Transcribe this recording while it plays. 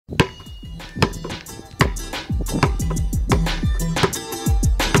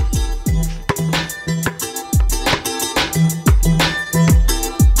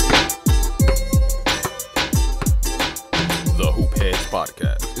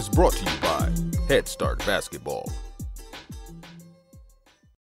is brought to you by Head Start Basketball.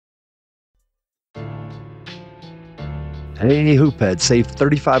 Hey, Hoophead, save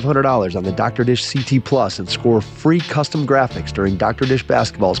 $3,500 on the Dr. Dish CT Plus and score free custom graphics during Dr. Dish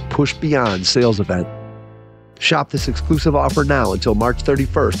Basketball's Push Beyond sales event. Shop this exclusive offer now until March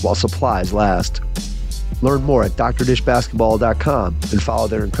 31st while supplies last. Learn more at drdishbasketball.com and follow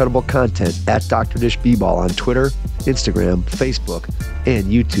their incredible content at Dr. Dish B-Ball on Twitter, Instagram, Facebook, and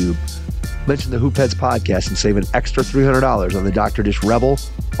YouTube. Mention the Hoopheads podcast and save an extra $300 on the Dr. Dish Rebel,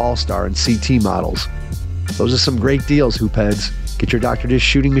 All-Star, and CT models. Those are some great deals, Hoopheads. Get your Dr. Dish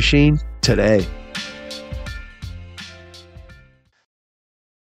shooting machine today.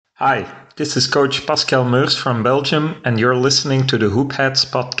 Hi, this is Coach Pascal Meurs from Belgium, and you're listening to the Hoopheads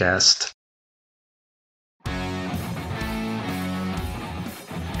podcast.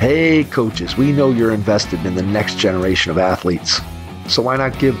 Hey, coaches, we know you're invested in the next generation of athletes. So why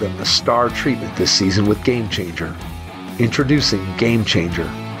not give them the star treatment this season with Game Changer? Introducing Game Changer,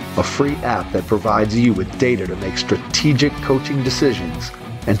 a free app that provides you with data to make strategic coaching decisions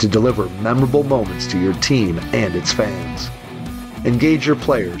and to deliver memorable moments to your team and its fans. Engage your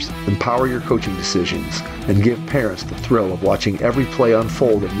players, empower your coaching decisions, and give parents the thrill of watching every play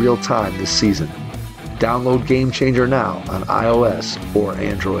unfold in real time this season. Download Game Changer now on iOS or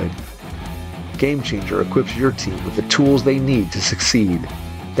Android. Game Changer equips your team with the tools they need to succeed.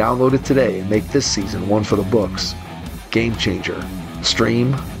 Download it today and make this season one for the books. Game Changer.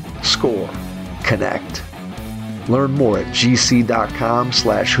 Stream, score, connect. Learn more at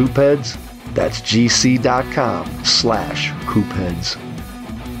gc.com/hoopheads. That's gc.com/hoopheads.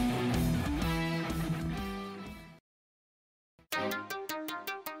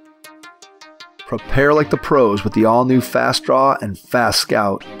 Prepare like the pros with the all-new Fast Draw and Fast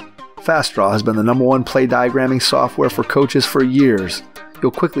Scout. Fast Draw has been the #1 play diagramming software for coaches for years.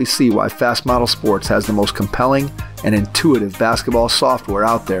 You'll quickly see why Fast Model Sports has the most compelling and intuitive basketball software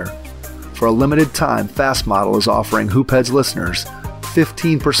out there. For a limited time, Fast Model is offering Hoopheads listeners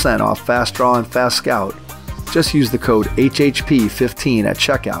 15% off Fast Draw and Fast Scout. Just use the code HHP15 at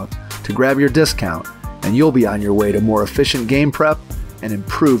checkout to grab your discount, and you'll be on your way to more efficient game prep and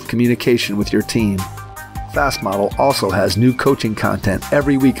improved communication with your team. Fast Model also has new coaching content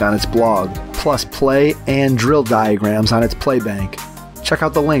every week on its blog, plus play and drill diagrams on its Playbank. Check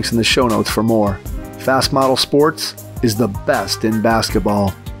out the links in the show notes for more. Fast Model Sports is the best in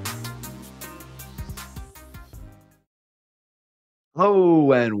basketball.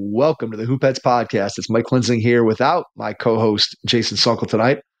 Hello and welcome to the Hoopheads podcast. It's Mike Linsing here without my co-host Jason Sunkel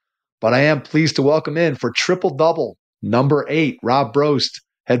tonight, but I am pleased to welcome in for triple-double number 8, Rob Brost,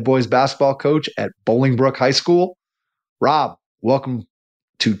 head boys basketball coach at Bolingbrook High School. Rob, welcome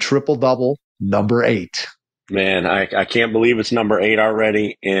to triple-double number 8. Man, I can't believe it's number 8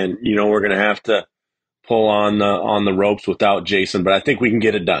 already, and we're going to have to pull on the ropes without Jason, but I think we can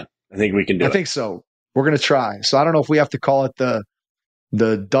get it done. I think we can do it. I think so. We're going to try. So I don't know if we have to call it the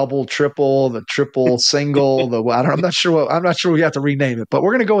double triple, the triple single, I'm not sure we have to rename it, but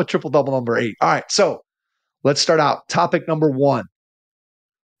we're going to go with triple-double number 8. All right, so let's start out. Topic number 1,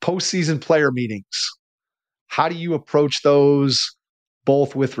 postseason player meetings. How do you approach those,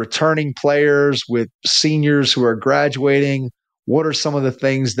 both with returning players, with seniors who are graduating? What are some of the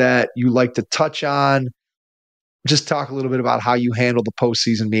things that you like to touch on? Just talk a little bit about how you handle the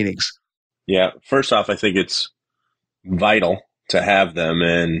postseason meetings. Yeah, first off, I think it's vital to have them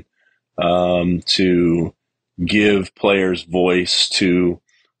and to give players voice to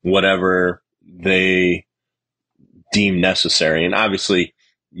whatever they deem necessary. And obviously,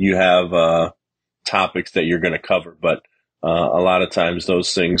 you have topics that you're going to cover, but a lot of times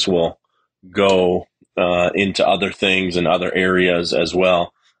those things will go into other things and other areas as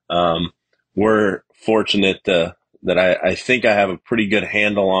well. We're fortunate that I think I have a pretty good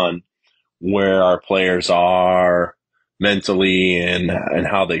handle on where our players are mentally and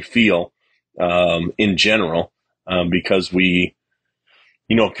how they feel in general, because we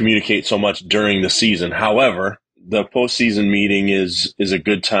communicate so much during the season. However, the postseason meeting is a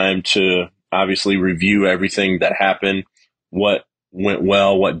good time to obviously review everything that happened, what went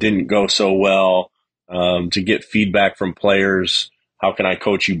well, what didn't go so well, to get feedback from players. How can I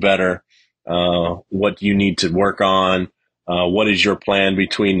coach you better? What do you need to work on? What is your plan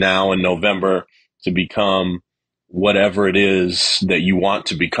between now and November to become whatever it is that you want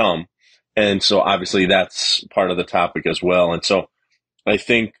to become? And so obviously that's part of the topic as well. And so I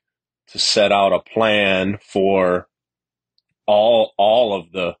think to set out a plan for all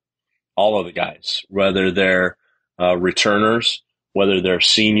of the guys, whether they're returners, whether they're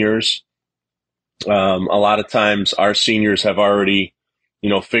seniors. A lot of times our seniors have already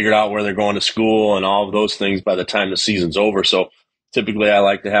figured out where they're going to school and all of those things by the time the season's over. So typically I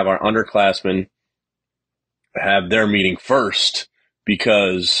like to have our underclassmen have their meeting first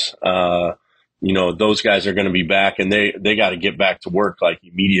because, those guys are going to be back and they got to get back to work like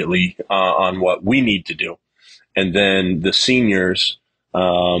immediately on what we need to do. And then the seniors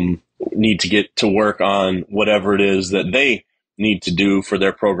need to get to work on whatever it is that they need to do for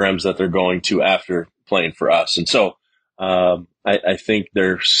their programs that they're going to after playing for us. And so I think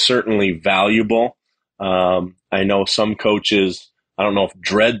they're certainly valuable. I know some coaches, I don't know if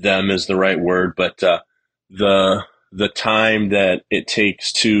dread them is the right word, but the time that it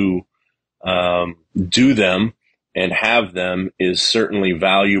takes to do them and have them is certainly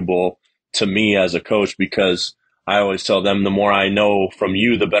valuable to me as a coach, because I always tell them the more I know from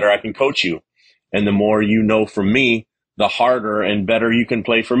you, the better I can coach you. And the more you know from me, the harder and better you can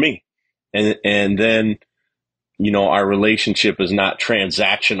play for me. And then, our relationship is not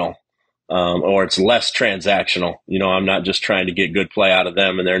transactional, or it's less transactional. I'm not just trying to get good play out of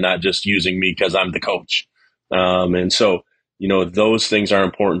them and they're not just using me because I'm the coach. And so, those things are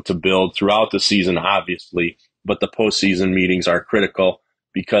important to build throughout the season, obviously, but the postseason meetings are critical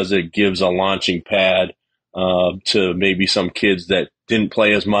because it gives a launching pad to maybe some kids that didn't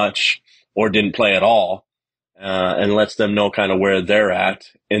play as much or didn't play at all, and lets them know kind of where they're at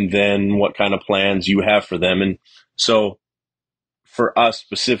and then what kind of plans you have for them. And so for us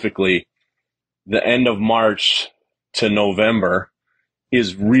specifically, the end of March to November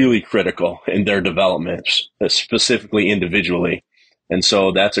is really critical in their development, specifically individually. And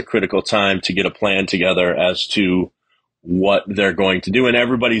so that's a critical time to get a plan together as to what they're going to do. And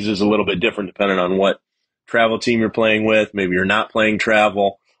everybody's is a little bit different depending on what travel team you're playing with. Maybe you're not playing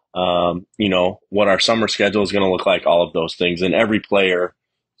travel, what our summer schedule is going to look like, all of those things. And every player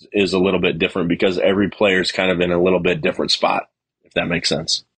is a little bit different because every player is kind of in a little bit different spot, if that makes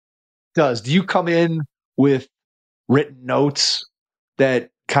sense. Do you come in with written notes that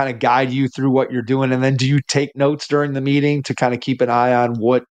kind of guide you through what you're doing? And then do you take notes during the meeting to kind of keep an eye on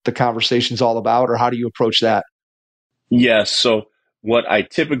what the conversation's all about, or how do you approach that? Yes. So what I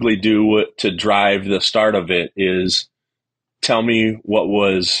typically do to drive the start of it is tell me what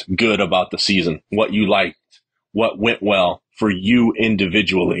was good about the season, what you liked, what went well for you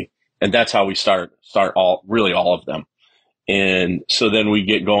individually. And that's how we start all of them. And so then we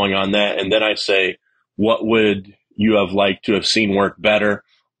get going on that. And then I say, what would you have liked to have seen work better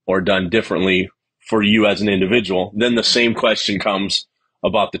or done differently for you as an individual? Then the same question comes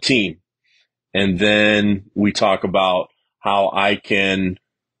about the team. And then we talk about how I can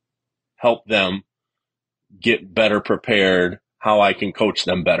help them get better prepared, how I can coach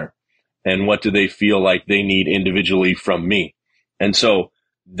them better, and what do they feel like they need individually from me. And so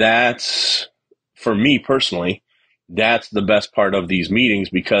that's, for me personally, that's the best part of these meetings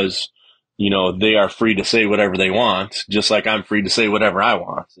because, they are free to say whatever they want, just like I'm free to say whatever I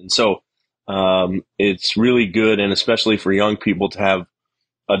want. And so it's really good, and especially for young people, to have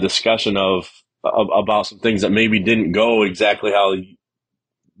a discussion about some things that maybe didn't go exactly how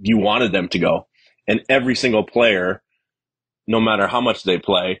you wanted them to go. And every single player, no matter how much they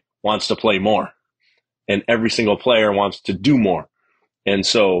play, wants to play more. And every single player wants to do more. And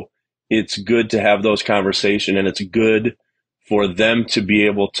so it's good to have those conversations, and it's good for them to be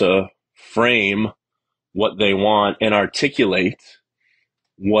able to frame what they want and articulate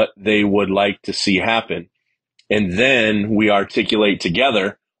what they would like to see happen. And then we articulate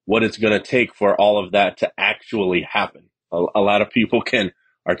together what it's going to take for all of that to actually happen. A lot of people can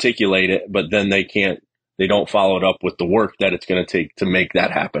articulate it, but then they don't follow it up with the work that it's going to take to make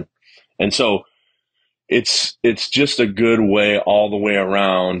that happen. And so it's just a good way all the way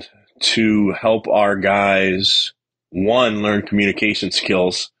around to help our guys, one, learn communication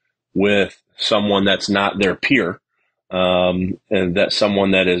skills with someone that's not their peer, and that's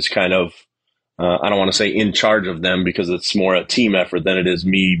someone that is kind of, I don't want to say in charge of them because it's more a team effort than it is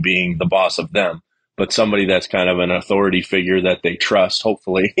me being the boss of them, but somebody that's kind of an authority figure that they trust,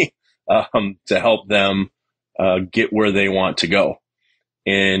 hopefully, to help them get where they want to go.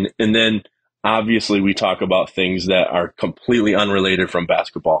 And then obviously we talk about things that are completely unrelated from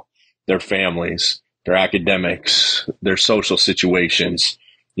basketball, their families, their academics, their social situations,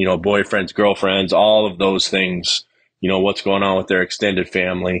 boyfriends, girlfriends, all of those things, what's going on with their extended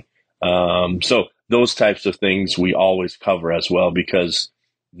family. So those types of things we always cover as well, because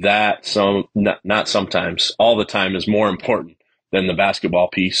that not sometimes, all the time is more important than the basketball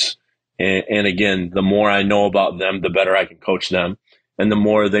piece. And again, the more I know about them, the better I can coach them. And the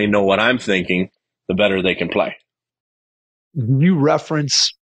more they know what I'm thinking, the better they can play. You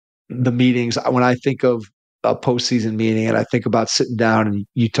reference the meetings. When I think of a postseason meeting and I think about sitting down and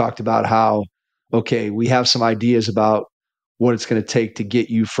you talked about how, okay, we have some ideas about what it's going to take to get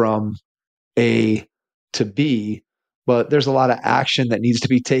you from A to B, but there's a lot of action that needs to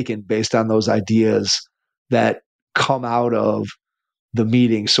be taken based on those ideas that come out of the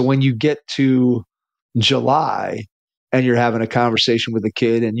meeting. So when you get to July and you're having a conversation with a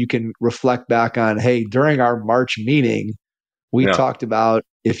kid and you can reflect back on, hey, during our March meeting, we talked about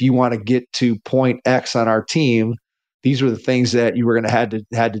if you want to get to point X on our team, these were the things that you were going to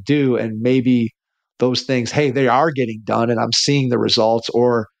had to do. And maybe those things, hey, they are getting done and I'm seeing the results.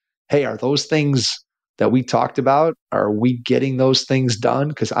 Or, hey, are those things that we talked about, are we getting those things done?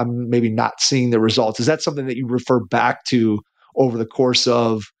 Because I'm maybe not seeing the results. Is that something that you refer back to over the course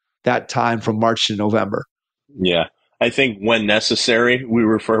of that time from March to November? Yeah. I think when necessary, we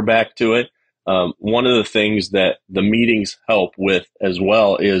refer back to it. One of the things that the meetings help with as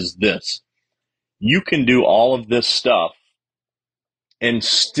well is this. You can do all of this stuff and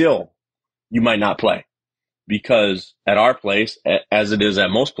still you might not play, because at our place, as it is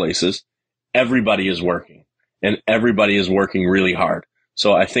at most places, everybody is working and everybody is working really hard.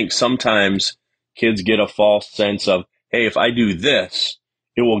 So I think sometimes kids get a false sense of, hey, if I do this,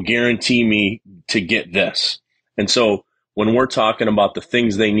 it will guarantee me to get this. And so when we're talking about the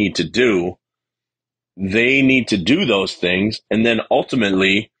things they need to do those things. And then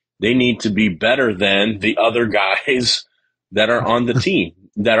ultimately they need to be better than the other guys that are on the team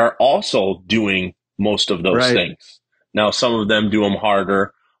that are also doing most of those things. Now, some of them do them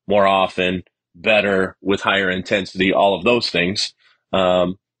harder, more often, better, with higher intensity, all of those things.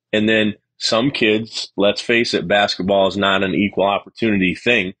 And then some kids, let's face it, basketball is not an equal opportunity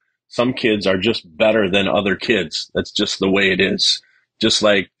thing. Some kids are just better than other kids. That's just the way it is. Just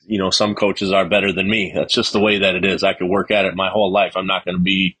like, some coaches are better than me. That's just the way that it is. I could work at it my whole life. I'm not going to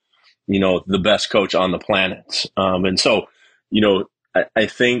be, the best coach on the planet. And so, I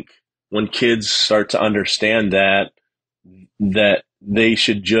think when kids start to understand that they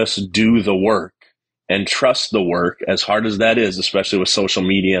should just do the work and trust the work, as hard as that is, especially with social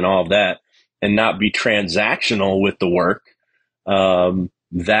media and all of that, and not be transactional with the work,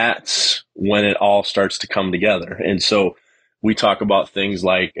 that's when it all starts to come together. And so we talk about things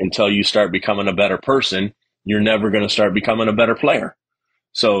like, until you start becoming a better person, you're never going to start becoming a better player.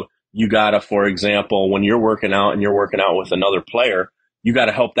 So you got to, for example, when you're working out and you're working out with another player, you got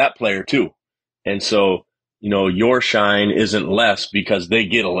to help that player too. And so, your shine isn't less because they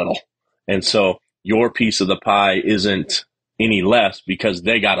get a little. And so your piece of the pie isn't any less because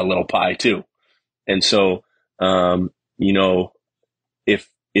they got a little pie too. And so,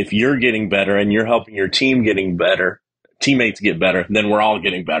 if you're getting better and you're helping your team getting better, teammates get better, then we're all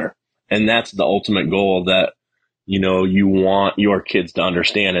getting better. And that's the ultimate goal that, you want your kids to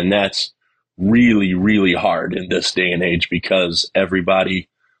understand. And that's really, really hard in this day and age because everybody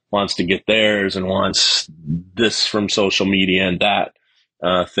wants to get theirs and wants this from social media and that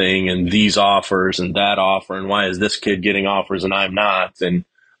thing and these offers and that offer. And why is this kid getting offers and I'm not? And,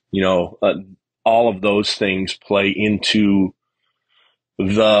 all of those things play into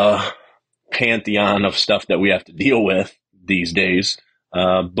the pantheon of stuff that we have to deal with these days.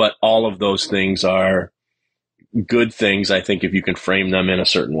 But all of those things are good things, I think, if you can frame them in a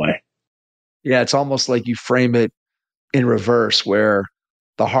certain way. Yeah, it's almost like you frame it in reverse, where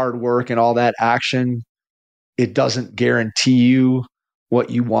the hard work and all that action, it doesn't guarantee you what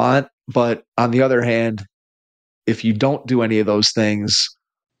you want. But on the other hand, if you don't do any of those things,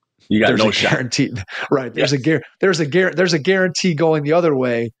 you got no guarantee, right? There's a guarantee going the other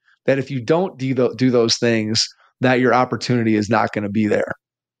way that if you don't do those things, that your opportunity is not going to be there.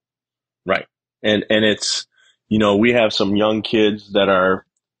 Right. And it's, we have some young kids that are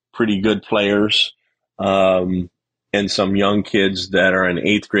pretty good players, and some young kids that are in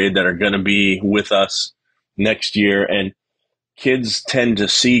 8th grade that are going to be with us next year. And kids tend to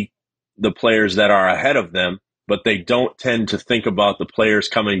see the players that are ahead of them, but they don't tend to think about the players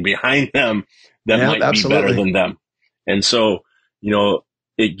coming behind them that might be better than them. And so,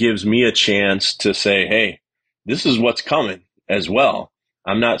 it gives me a chance to say, hey, this is what's coming as well.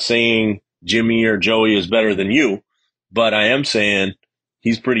 I'm not saying Jimmy or Joey is better than you, but I am saying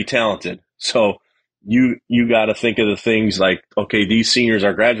he's pretty talented. So you got to think of the things like, okay, these seniors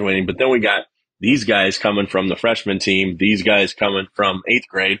are graduating, but then we got these guys coming from the freshman team, these guys coming from 8th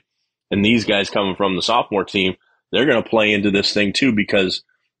grade, and these guys coming from the sophomore team. They're going to play into this thing too, because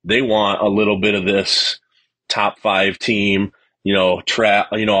they want a little bit of this top 5 team, all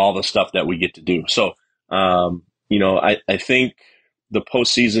the stuff that we get to do. So, I think the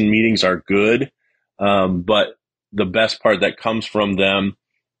postseason meetings are good, but the best part that comes from them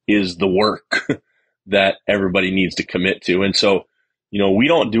is the work. that everybody needs to commit to. And so, we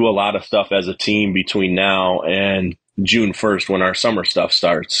don't do a lot of stuff as a team between now and June 1st when our summer stuff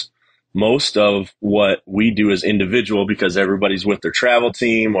starts. Most of what we do is individual because everybody's with their travel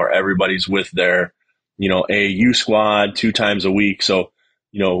team or everybody's with their, AAU squad 2 times a week. So,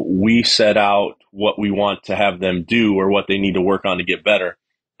 we set out what we want to have them do or what they need to work on to get better.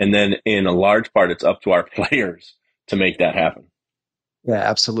 And then in a large part, it's up to our players to make that happen. Yeah,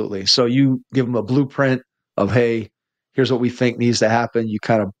 absolutely. So you give them a blueprint of, hey, here's what we think needs to happen. You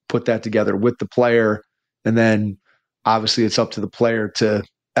kind of put that together with the player. And then obviously it's up to the player to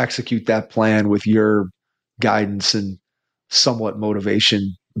execute that plan with your guidance and somewhat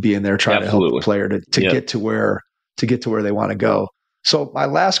motivation being there, trying to help the player to get to where they want to go. So my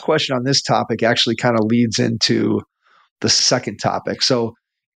last question on this topic actually kind of leads into the second topic. So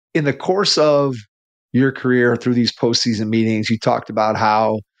in the course of your career through these postseason meetings, you talked about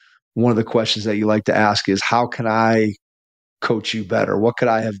how one of the questions that you like to ask is, how can I coach you better? What could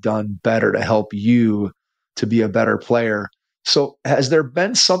I have done better to help you to be a better player? So has there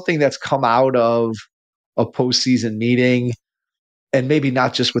been something that's come out of a postseason meeting, and maybe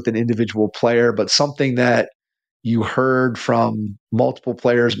not just with an individual player, but something that you heard from multiple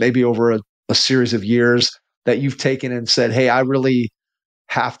players, maybe over a series of years, that you've taken and said, hey, I really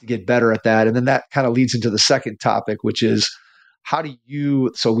have to get better at that? And then that kind of leads into the second topic, which is,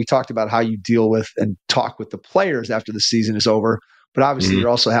 so we talked about how you deal with and talk with the players after the season is over, but obviously you're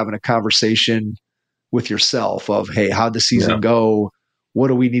also having a conversation with yourself of, hey, how'd the season go? What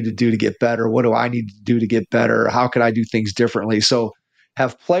do we need to do to get better? What do I need to do to get better? How can I do things differently? So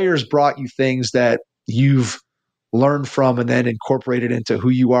have players brought you things that you've learned from and then incorporated into who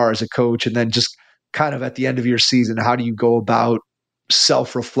you are as a coach? And then just kind of at the end of your season, how do you go about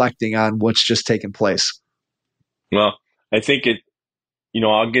self-reflecting on what's just taken place? Well, I think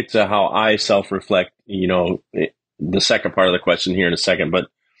I'll get to how I self-reflect, the second part of the question here in a second, but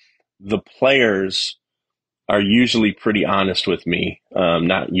the players are usually pretty honest with me.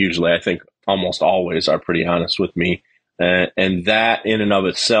 Not usually, I think almost always are pretty honest with me. And that in and of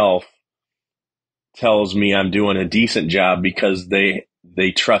itself tells me I'm doing a decent job because they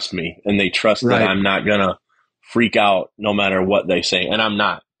trust me and they trust that I'm not going to freak out no matter what they say. And I'm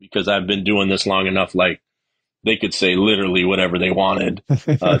not, because I've been doing this long enough. Like, they could say literally whatever they wanted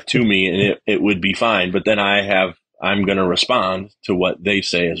to me and it would be fine. But then I'm going to respond to what they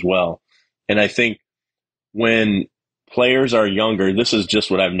say as well. And I think when players are younger, this is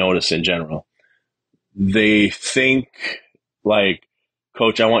just what I've noticed in general. They think like,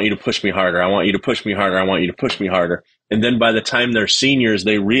 coach, I want you to push me harder. I want you to push me harder. I want you to push me harder. And then by the time they're seniors,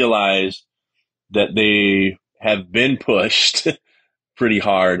 they realize that they have been pushed pretty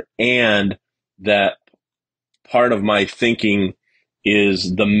hard, and that part of my thinking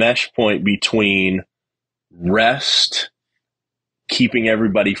is the mesh point between rest, keeping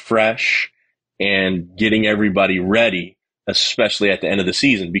everybody fresh, and getting everybody ready, especially at the end of the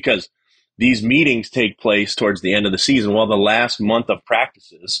season, because these meetings take place towards the end of the season. Well, the last month of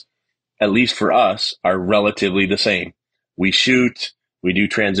practices, at least for us, are relatively the same. We shoot, we do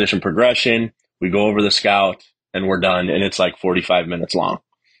transition progression, we go over the scout, and we're done. And it's like 45 minutes long.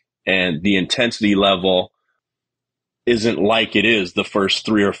 And the intensity level isn't like it is the first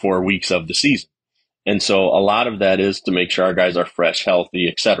 3 or 4 weeks of the season. And so a lot of that is to make sure our guys are fresh, healthy,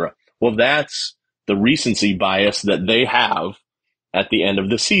 etc. Well, that's the recency bias that they have at the end of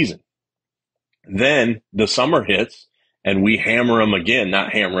the season. Then the summer hits and we hammer them again,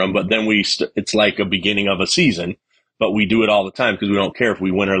 not hammer them, but then it's like a beginning of a season, but we do it all the time because we don't care if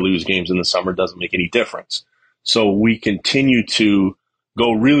we win or lose games in the summer. It doesn't make any difference. So we continue to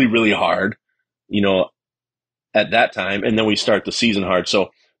go really, really hard, at that time. And then we start the season hard. So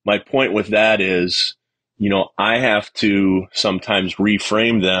my point with that is, I have to sometimes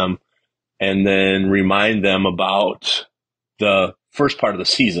reframe them and then remind them about the first part of the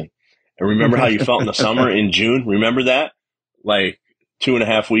season. And remember how you felt in the summer in June? Remember that? Like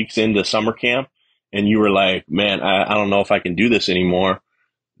 2.5 weeks into summer camp, and you were like, man, I don't know if I can do this anymore.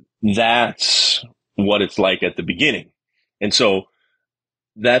 That's what it's like at the beginning. And so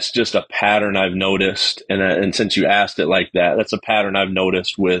that's just a pattern I've noticed. And since you asked it like that, that's a pattern I've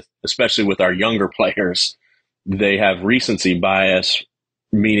noticed especially with our younger players. They have recency bias,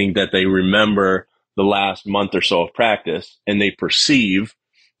 meaning that they remember the last month or so of practice and they perceive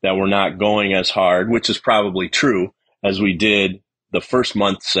that we're not going as hard, which is probably true, as we did the first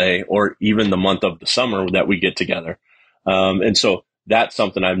month, say, or even the month of the summer that we get together. And so that's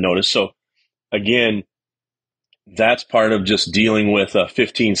something I've noticed. So again, that's part of just dealing with a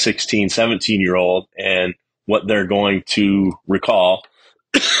 15, 16, 17-year-old and what they're going to recall,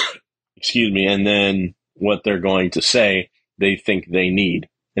 and then what they're going to say they think they need.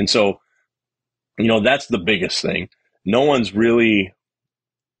 And so, that's the biggest thing. No one's really,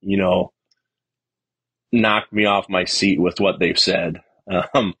 knocked me off my seat with what they've said,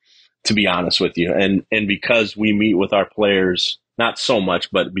 to be honest with you. And because we meet with our players, not so much,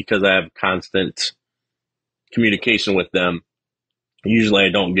 but because I have constant communication with them, usually I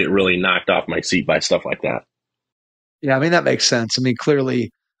don't get really knocked off my seat by stuff like that. Yeah, I mean, that makes sense. I mean,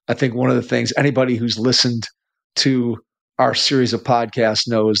 clearly, I think one of the things anybody who's listened to our series of podcasts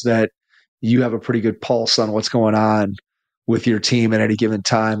knows that you have a pretty good pulse on what's going on with your team at any given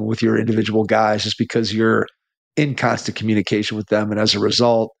time, with your individual guys, just because you're in constant communication with them. And as a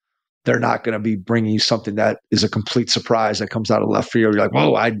result, they're not going to be bringing you something that is a complete surprise that comes out of left field. You're like,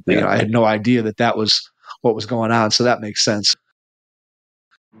 whoa, I had no idea that was what was going on. So that makes sense.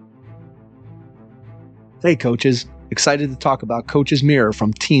 Hey, coaches. Excited to talk about Coach's Mirror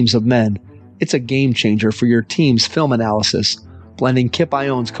from Teams of Men. It's a game changer for your team's film analysis, blending Kip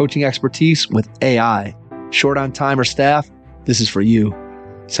Ione's coaching expertise with AI. Short on time or staff? This is for you.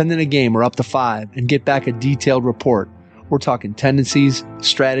 Send in a game or up to 5 and get back a detailed report. We're talking tendencies,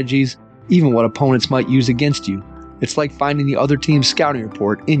 strategies, even what opponents might use against you. It's like finding the other team's scouting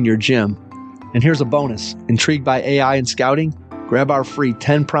report in your gym. And here's a bonus. Intrigued by AI and scouting? Grab our free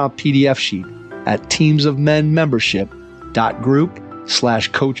 10-prompt PDF sheet at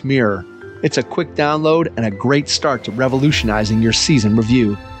teamsofmenmembership.group/Coach Mirror. It's a quick download and a great start to revolutionizing your season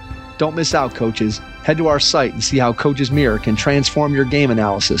review. Don't miss out, coaches. Head to our site and see how Coach's Mirror can transform your game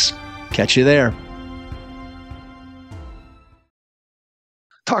analysis. Catch you there.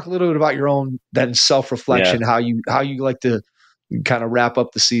 Talk a little bit about your own then self-reflection, how you like to kind of wrap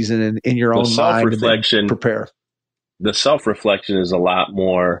up the season and in your own mind and prepare. The self-reflection is a lot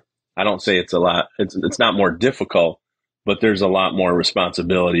more. I don't say it's a lot. It's not more difficult, but there's a lot more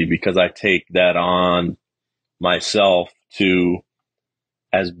responsibility because I take that on myself to,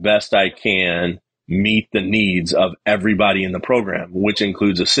 as best I can, meet the needs of everybody in the program, which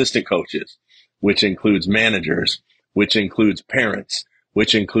includes assistant coaches, which includes managers, which includes parents,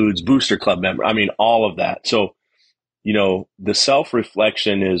 which includes booster club members. I mean, all of that. So, the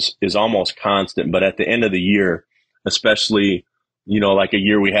self-reflection is almost constant, but at the end of the year, especially, like a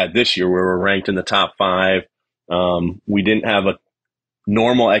year we had this year where we're ranked in the top 5. We didn't have a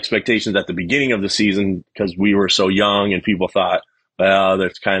normal expectations at the beginning of the season because we were so young and people thought, well,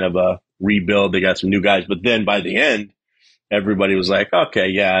 that's kind of a rebuild. They got some new guys. But then by the end, everybody was like, okay,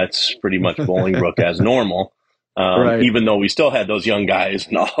 yeah, it's pretty much Bolingbrook as normal. Right. Even though we still had those young guys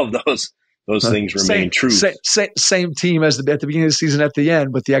and all of those things remain true. Same team as at the beginning of the season at the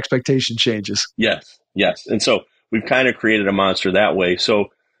end, but the expectation changes. Yes. And so we've kind of created a monster that way. So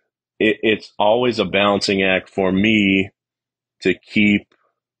it's always a balancing act for me to keep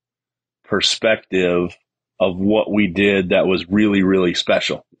perspective of what we did that was really, really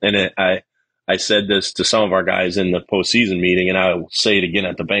special. And I said this to some of our guys in the postseason meeting, and I will say it again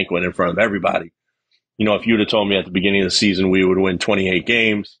at the banquet in front of everybody. If you would have told me at the beginning of the season we would win 28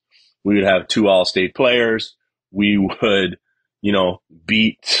 games, we would have 2 all-state players, we would,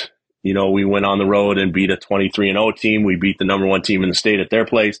 beat, we went on the road and beat a 23-0 team, we beat the number 1 team in the state at their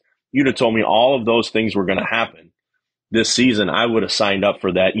place. You'd have told me all of those things were going to happen this season. I would have signed up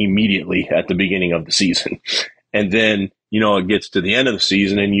for that immediately at the beginning of the season. And then, it gets to the end of the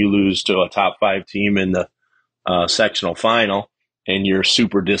season and you lose to a top 5 team in the sectional final, and you're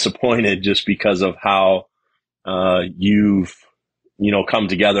super disappointed just because of how you've, come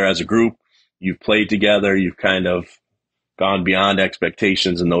together as a group. You've played together. You've kind of gone beyond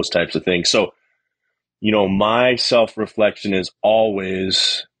expectations and those types of things. So, my self-reflection is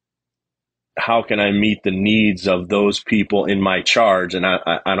always, how can I meet the needs of those people in my charge? And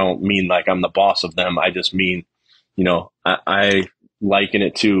I don't mean like I'm the boss of them. I just mean, I liken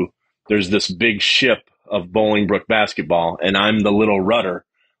it to, there's this big ship of Bolingbrook basketball, and I'm the little rudder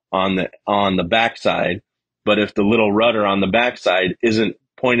on the backside. But if the little rudder on the backside isn't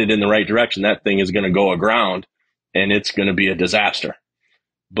pointed in the right direction, that thing is going to go aground and it's going to be a disaster.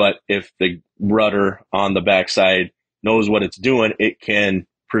 But if the rudder on the backside knows what it's doing, it can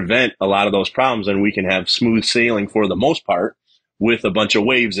prevent a lot of those problems, and we can have smooth sailing for the most part with a bunch of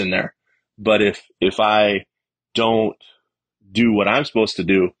waves in there. But if I don't do what I'm supposed to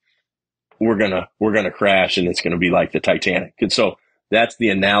do, we're gonna crash, and it's gonna be like the Titanic. And so that's the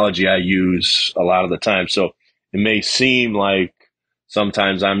analogy I use a lot of the time. So it may seem like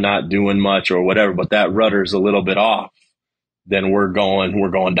sometimes I'm not doing much or whatever, but that rudder's a little bit off, then we're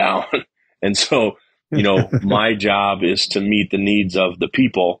going down. And so, my job is to meet the needs of the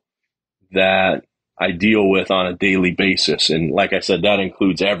people that I deal with on a daily basis. And like I said, that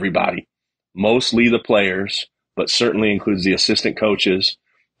includes everybody. mostly the players, but certainly includes the assistant coaches,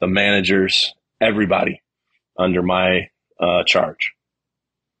 the managers, everybody under my charge.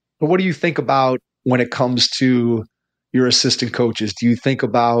 But what do you think about when it comes to your assistant coaches? Do you think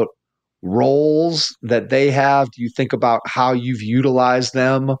about roles that they have? Do you think about how you've utilized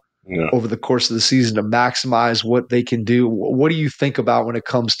them over the course of the season to maximize what they can do? What do you think about when it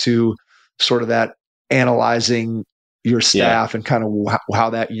comes to sort of that analyzing your staff and kind of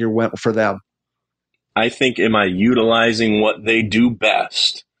how that year went for them? I think, am I utilizing what they do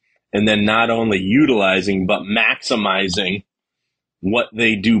best? And then not only utilizing, but maximizing what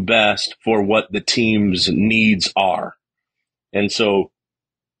they do best for what the team's needs are. And so,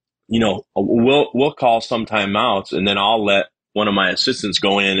 we'll call some timeouts, and then I'll let one of my assistants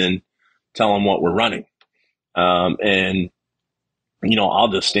go in and tell them what we're running. I'll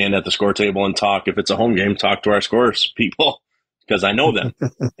just stand at the score table and talk. If it's a home game, talk to our scores people, because I know them.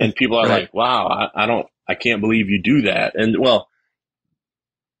 And people are like, wow, I can't believe you do that. And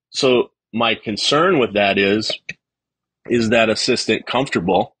so my concern with that is that assistant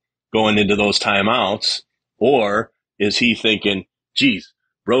comfortable going into those timeouts, or is he thinking, geez,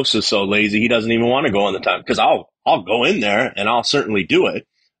 Brost is so lazy, he doesn't even want to go on the time? Because I'll go in there and I'll certainly do it,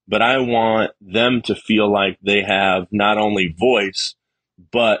 but I want them to feel like they have not only voice,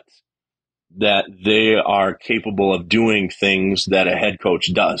 but that they are capable of doing things that a head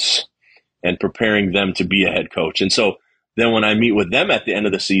coach does and preparing them to be a head coach. And so then when I meet with them at the end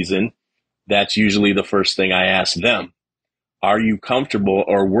of the season, that's usually the first thing I ask them. Are you comfortable,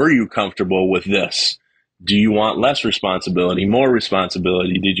 or were you comfortable with this? Do you want less responsibility, more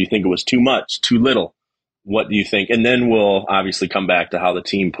responsibility? Did you think it was too much, too little? What do you think? And then we'll obviously come back to how the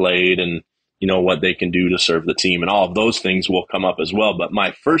team played and, what they can do to serve the team. And all of those things will come up as well. But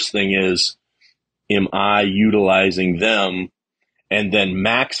my first thing is, am I utilizing them and then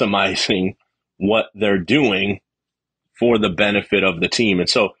maximizing what they're doing for the benefit of the team? And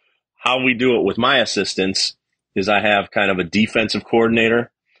so how we do it with my assistants is I have kind of a defensive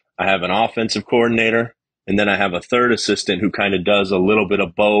coordinator, I have an offensive coordinator, and then I have a third assistant who kind of does a little bit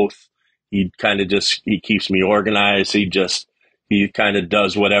of both. He keeps me organized. He kind of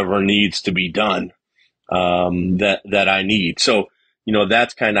does whatever needs to be done that I need. So,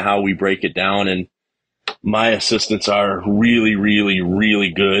 that's kind of how we break it down. And my assistants are really, really, really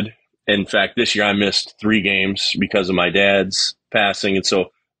good. In fact, this year I missed 3 games because of my dad's passing. And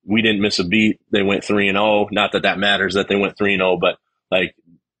so we didn't miss a beat. They went 3-0. Not that matters that they went 3-0, but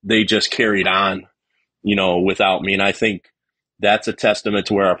they just carried on, without me. And I think that's a testament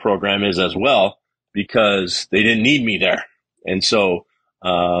to where our program is as well, because they didn't need me there. And so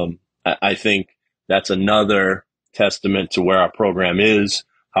I think that's another testament to where our program is,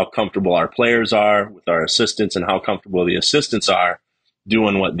 how comfortable our players are with our assistants, and how comfortable the assistants are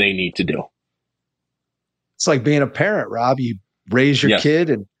doing what they need to do. It's like being a parent, Rob. You raise your kid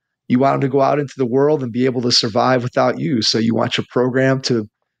and you want them to go out into the world and be able to survive without you. So you want your program to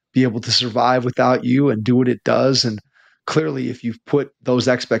be able to survive without you and do what it does. And clearly, if you've put those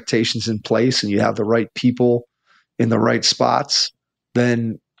expectations in place and you have the right people in the right spots,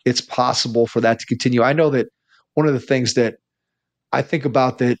 then it's possible for that to continue. I know that one of the things that I think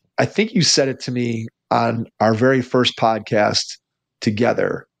about, that I think you said it to me on our very first podcast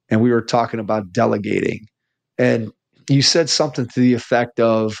together, and we were talking about delegating. And you said something to the effect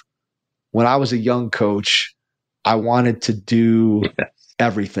of, when I was a young coach, I wanted to do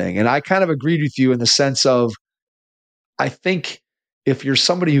everything. And I kind of agreed with you in the sense of, I think if you're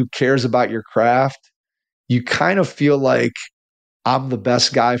somebody who cares about your craft, you kind of feel like I'm the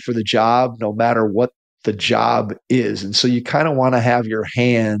best guy for the job, no matter what the job is. And so you kind of want to have your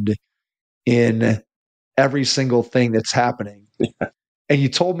hand in every single thing that's happening. And you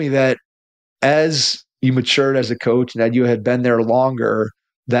told me that as you matured as a coach and that you had been there longer,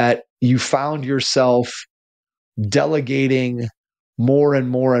 that you found yourself delegating more and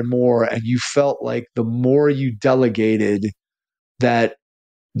more and more. And you felt like the more you delegated, that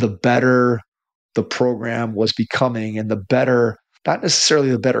the better the program was becoming, and the better, not necessarily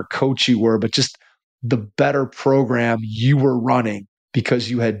the better coach you were, but just the better program you were running,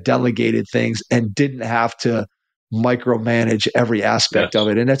 because you had delegated things and didn't have to micromanage every aspect of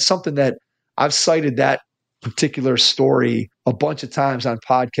it. And that's something that I've cited that particular story a bunch of times on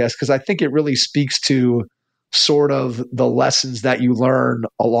podcasts, because I think it really speaks to sort of the lessons that you learn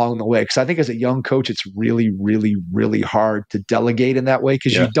along the way. Because I think as a young coach, it's really, really, really hard to delegate in that way,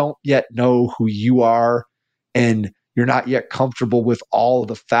 because you don't yet know who you are, and you're not yet comfortable with all of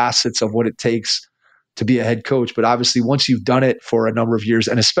the facets of what it takes to be a head coach. But obviously, once you've done it for a number of years,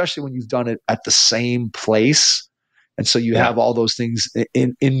 and especially when you've done it at the same place, and so you have all those things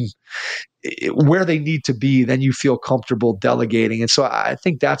where they need to be, then you feel comfortable delegating. And so I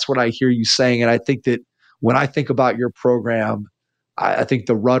think that's what I hear you saying. And I think that when I think about your program, I think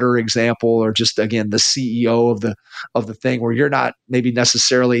the rudder example, or just again the CEO of the thing, where you're not maybe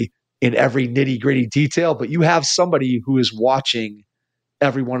necessarily in every nitty gritty detail, but you have somebody who is watching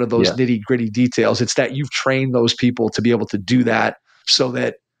every one of those nitty gritty details. It's that you've trained those people to be able to do that so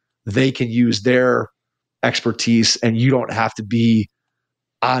that they can use their expertise, and you don't have to be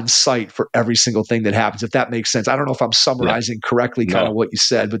on site for every single thing that happens, if that makes sense. I don't know if I'm summarizing correctly kind of what you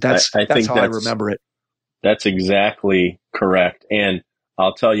said, but that's how I remember it. That's exactly correct. And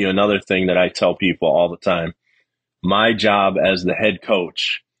I'll tell you another thing that I tell people all the time. My job as the head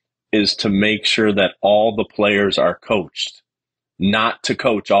coach is to make sure that all the players are coached, not to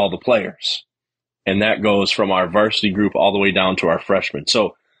coach all the players. And that goes from our varsity group all the way down to our freshmen.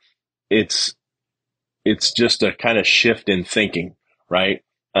 So it's just a kind of shift in thinking, right?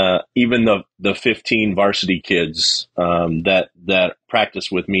 Even the 15 varsity kids that practice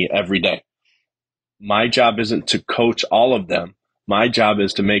with me every day, my job isn't to coach all of them. My job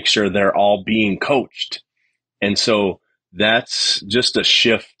is to make sure they're all being coached. And so that's just a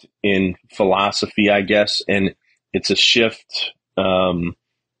shift in philosophy, I guess. And it's a shift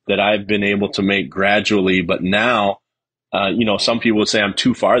that I've been able to make gradually. But now, some people would say I'm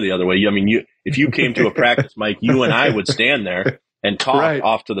too far the other way. I mean, if you came to a practice, Mike, you and I would stand there and talk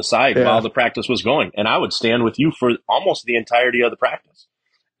off to the side while the practice was going. And I would stand with you for almost the entirety of the practice.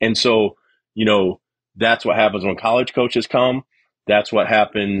 And so, that's what happens when college coaches come. That's what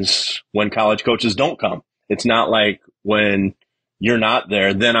happens when college coaches don't come. It's not like when you're not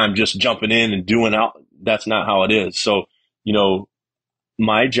there, then I'm just jumping in and doing out. That's not how it is. So,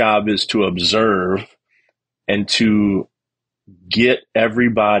 my job is to observe and to get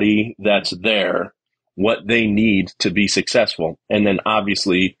everybody that's there what they need to be successful. And then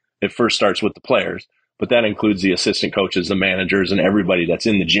obviously it first starts with the players, but that includes the assistant coaches, the managers, and everybody that's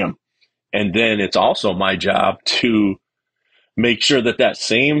in the gym. And then it's also my job to make sure that that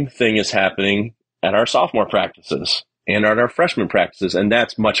same thing is happening at our sophomore practices and at our freshman practices. And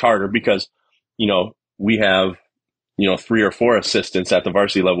that's much harder because, we have, 3 or 4 assistants at the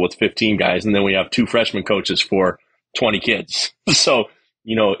varsity level with 15 guys. And then we have 2 freshman coaches for 20 kids. So,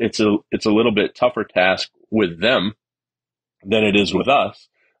 it's a little bit tougher task with them than it is with us.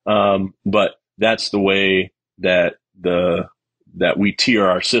 But that's the way that we tier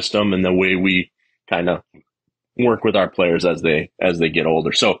our system and the way we kind of work with our players as they get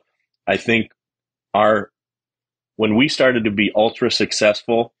older. So I think when we started to be ultra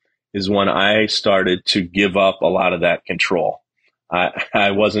successful is when I started to give up a lot of that control.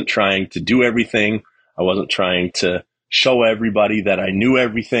 I wasn't trying to do everything. I wasn't trying to show everybody that I knew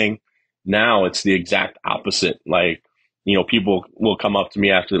everything. Now it's the exact opposite. Like, people will come up to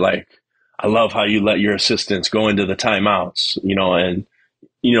me after, like, I love how you let your assistants go into the timeouts, and,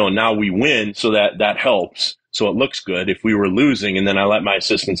 now we win. So that helps. So it looks good. If we were losing and then I let my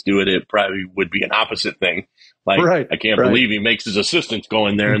assistants do it, it probably would be an opposite thing. Like, I can't believe he makes his assistants go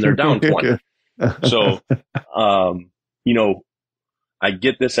in there and they're down 20. So, I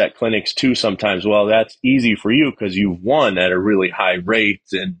get this at clinics too sometimes. Well, that's easy for you because you've won at a really high rate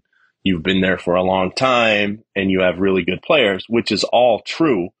and you've been there for a long time and you have really good players, which is all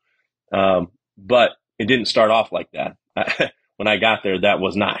true. But it didn't start off like that. When I got there, that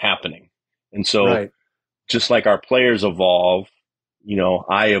was not happening. And so just like our players evolve,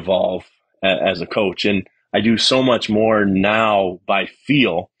 I evolve as a coach, and I do so much more now by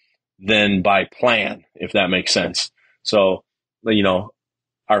feel than by plan, if that makes sense. So,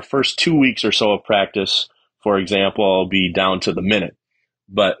 our first 2 weeks or so of practice, for example, will be down to the minute.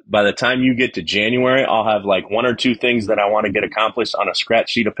 But by the time you get to January, I'll have like 1 or 2 things that I want to get accomplished on a scratch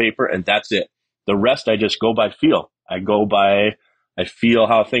sheet of paper, and that's it. The rest, I just go by feel. I feel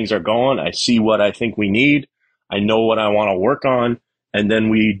how things are going. I see what I think we need. I know what I want to work on. And then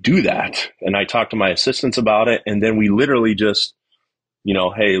we do that. And I talk to my assistants about it. And then we literally just,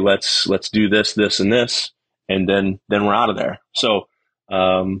 hey, let's do this, this, and this. And then we're out of there. So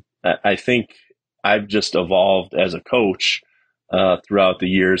I think I've just evolved as a coach throughout the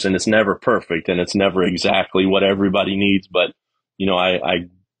years, and it's never perfect and it's never exactly what everybody needs. But, I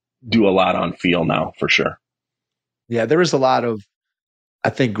do a lot on feel now for sure. Yeah, there is a lot of, I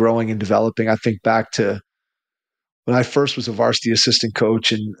think, growing and developing. I think back to when I first was a varsity assistant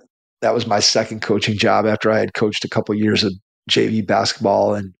coach, and that was my second coaching job after I had coached a couple of years of JV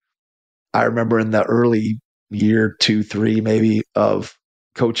basketball. And I remember in the early year 2, 3, maybe of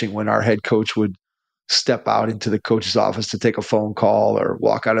coaching, when our head coach would step out into the coach's office to take a phone call or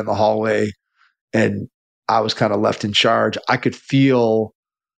walk out in the hallway, and I was kind of left in charge. I could feel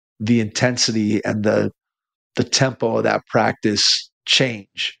the intensity and the tempo of that practice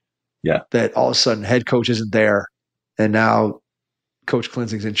change. Yeah. That all of a sudden head coach isn't there, and now Coach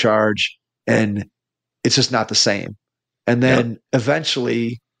Klinzing's in charge, and it's just not the same. And then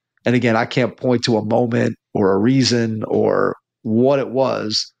eventually, and again, I can't point to a moment or a reason or what it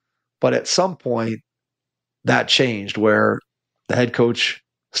was, but at some point that changed where the head coach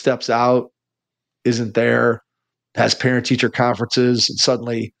steps out, isn't there, has parent-teacher conferences, and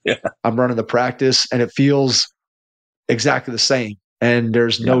suddenly I'm running the practice and it feels exactly the same. And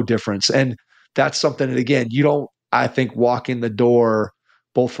there's no difference. And that's something that, again, you don't, I think, walk in the door,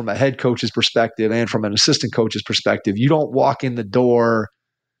 both from a head coach's perspective and from an assistant coach's perspective. You don't walk in the door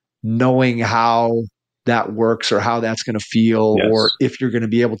knowing how that works or how that's going to feel or if you're going to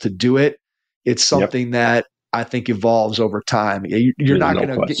be able to do it. It's something that I think evolves over time. You're not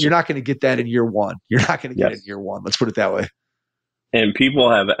going to get that in year one. You're not going to get it in year one. Let's put it that way. And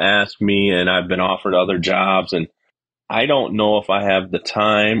people have asked me, and I've been offered other jobs, and I don't know if I have the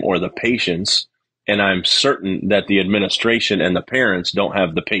time or the patience, and I'm certain that the administration and the parents don't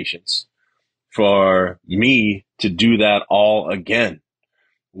have the patience for me to do that all again.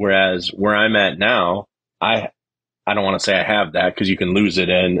 Whereas where I'm at now, I don't want to say I have that because you can lose it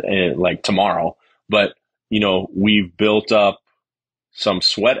in like tomorrow, but we've built up some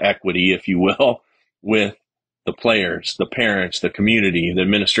sweat equity, if you will, with the players, the parents, the community, the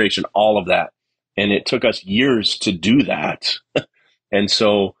administration, all of that. And it took us years to do that. And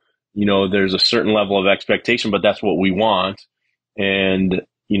so, there's a certain level of expectation, but that's what we want. And,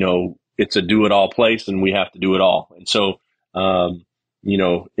 it's a do it all place and we have to do it all. And so,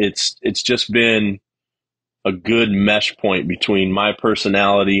 it's just been a good mesh point between my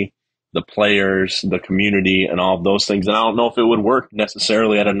personality, the players, the community, and all of those things. And I don't know if it would work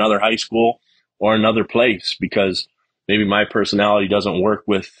necessarily at another high school or another place because maybe my personality doesn't work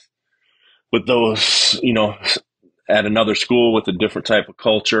with those, at another school with a different type of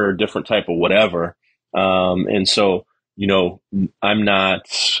culture or different type of whatever. And so, I'm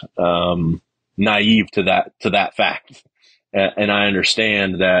not naive to that fact. And I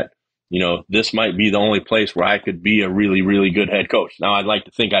understand that, this might be the only place where I could be a really, really good head coach. Now, I'd like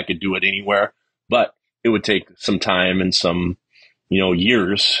to think I could do it anywhere, but it would take some time and some,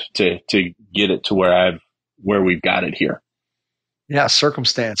 years to get it to where we've got it here. Yeah,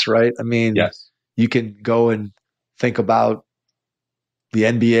 circumstance, right? I mean, you can go and think about the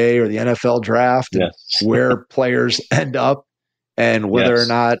NBA or the NFL draft and where players end up and whether or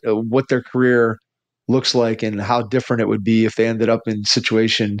not what their career looks like and how different it would be if they ended up in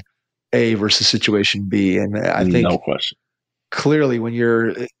situation A versus situation B. And I think no question. Clearly when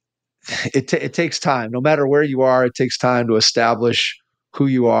it takes time, no matter where you are, it takes time to establish who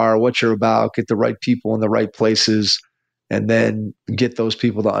you are, what you're about, get the right people in the right places, and then get those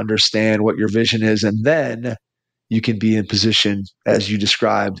people to understand what your vision is. And then you can be in position, as you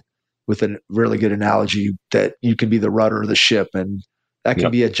described with a really good analogy, that you can be the rudder of the ship. And that can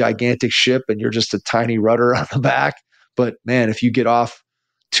be a gigantic ship and you're just a tiny rudder on the back. But man, if you get off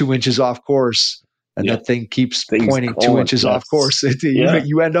 2 inches off course and that thing keeps pointing 2 inches off course,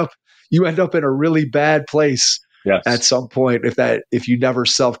 you end up in a really bad place at some point if you never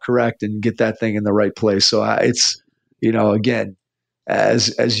self-correct and get that thing in the right place. So it's, again,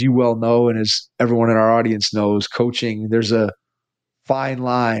 as you well know, and as everyone in our audience knows, coaching, there's a fine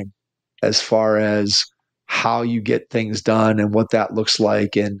line as far as how you get things done and what that looks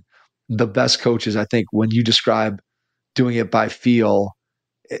like. And the best coaches, I think, when you describe doing it by feel,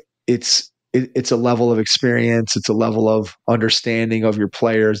 it's a level of experience. It's a level of understanding of your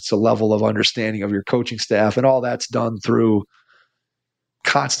players. It's a level of understanding of your coaching staff. And all that's done through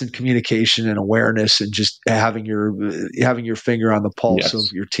constant communication and awareness and just having your finger on the pulse of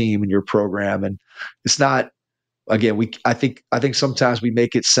your team and your program. And it's not, again, I think sometimes we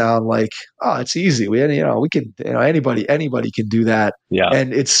make it sound like, oh, it's easy. We can, anybody can do that. Yeah.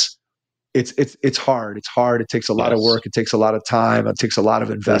 And it's hard. It's hard. It takes a lot of work. It takes a lot of time. It takes a lot of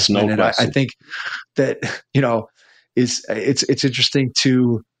investment. And I think that, it's interesting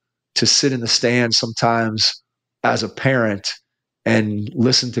to sit in the stands sometimes as a parent and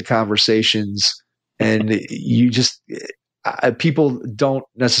listen to conversations, and people don't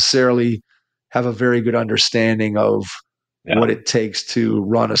necessarily have a very good understanding of what it takes to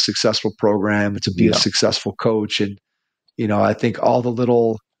run a successful program, to be a successful coach. And, I think all the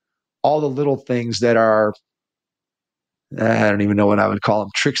little things that are, I don't even know what I would call them,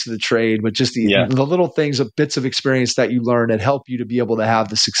 tricks of the trade, but just the little things, of bits of experience that you learn that help you to be able to have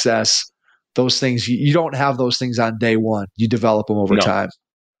the success. Those things, you don't have those things on day one. You develop them over time.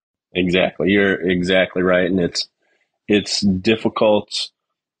 Exactly. You're exactly right. And it's difficult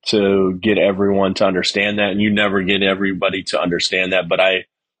to get everyone to understand that, and you never get everybody to understand that. But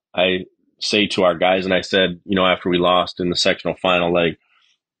I say to our guys, and I said, after we lost in the sectional final, like,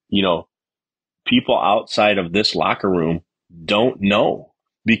 people outside of this locker room don't know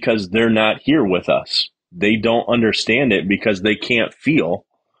because they're not here with us. They don't understand it because they can't feel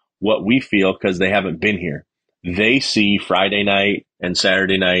what we feel because they haven't been here. They see Friday night and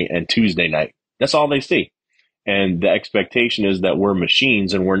Saturday night and Tuesday night. That's all they see. And the expectation is that we're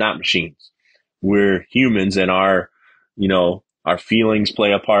machines, and we're not machines. We're humans, and our feelings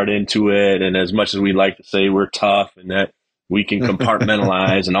play a part into it. And as much as we like to say we're tough and that we can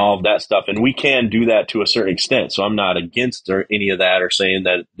compartmentalize and all of that stuff, and we can do that to a certain extent. So I'm not against any of that or saying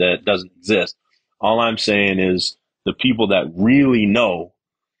that doesn't exist. All I'm saying is the people that really know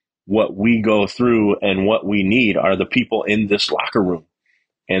what we go through and what we need are the people in this locker room.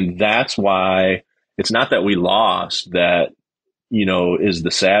 And that's why it's not that we lost that, is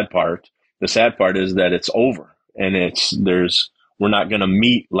the sad part. The sad part is that it's over, and we're not going to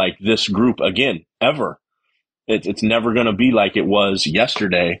meet like this group again, ever. It's never going to be like it was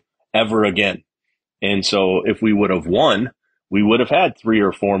yesterday, ever again. And so if we would have won, we would have had 3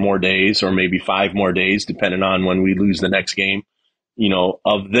 or 4 more days, or maybe 5 more days, depending on when we lose the next game,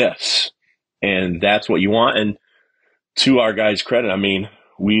 of this. And that's what you want. And to our guys' credit, I mean,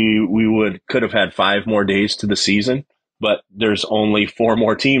 we could have had 5 more days to the season, but there's only 4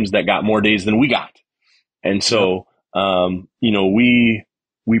 more teams that got more days than we got. And so, we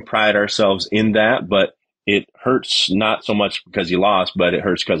pride ourselves in that, but it hurts not so much because you lost, but it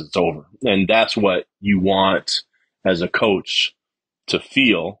hurts because it's over. And that's what you want as a coach to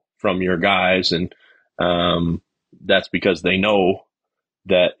feel from your guys. And that's because they know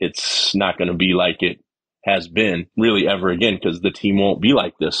that it's not going to be like it has been really ever again, because the team won't be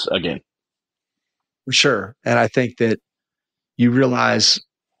like this again. For sure. And I think that you realize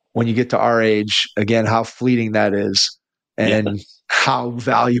when you get to our age, again, how fleeting that is, and how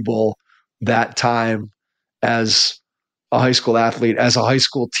valuable that time as a high school athlete, as a high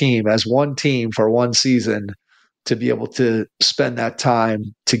school team, as one team for one season, to be able to spend that time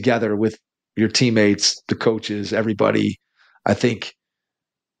together with your teammates, the coaches, everybody. I think,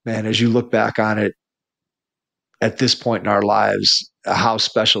 man, as you look back on it at this point in our lives, how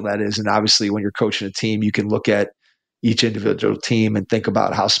special that is. And obviously when you're coaching a team, you can look at each individual team and think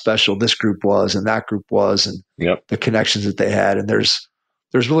about how special this group was and that group was, and the connections that they had. And there's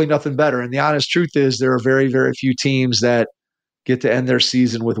really nothing better. And the honest truth is there are very, very few teams that get to end their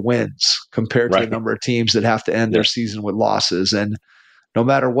season with wins compared to the number of teams that have to end their season with losses. And no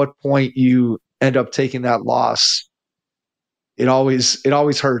matter what point you end up taking that loss, it always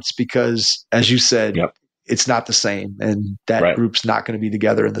hurts because, as you said, it's not the same. And that group's not going to be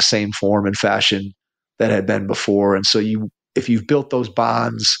together in the same form and fashion that had been before. And so if you've built those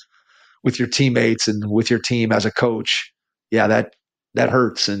bonds with your teammates and with your team as a coach, that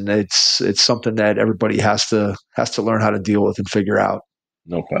hurts. And it's something that everybody has to learn how to deal with and figure out.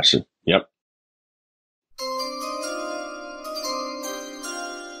 No question. Yep.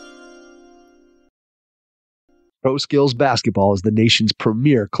 Pro Skills Basketball is the nation's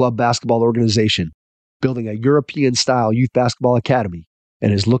premier club basketball organization, building a European-style youth basketball academy,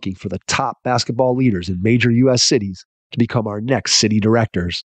 and is looking for the top basketball leaders in major U.S. cities to become our next city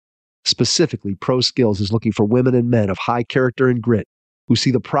directors. Specifically, Pro Skills is looking for women and men of high character and grit who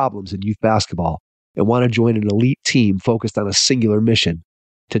see the problems in youth basketball and want to join an elite team focused on a singular mission: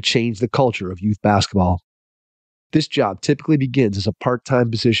 to change the culture of youth basketball. This job typically begins as a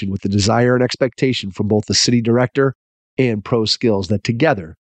part-time position with the desire and expectation from both the city director and Pro Skills that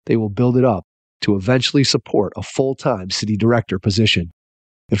together they will build it up to eventually support a full-time city director position.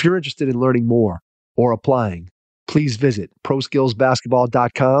 If you're interested in learning more or applying, please visit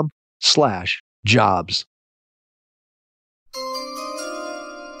proskillsbasketball.com/jobs.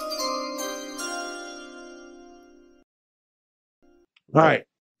 All right.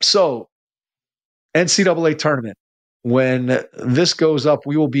 So, NCAA tournament. When this goes up,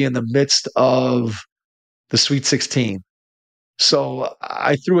 we will be in the midst of the Sweet 16. So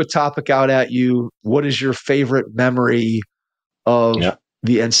I threw a topic out at you. What is your favorite memory of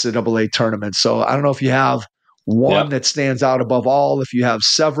the NCAA tournament? So I don't know if you have one that stands out above all, if you have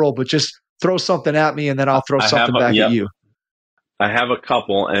several, but just throw something at me and then I'll throw something back at you. I have a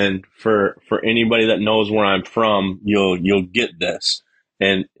couple, and for anybody that knows where I'm from, you'll get this.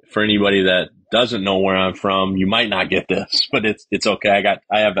 And for anybody that doesn't know where I'm from, you might not get this, but it's okay.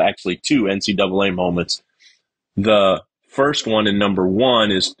 I have actually 2 NCAA moments. The first one and number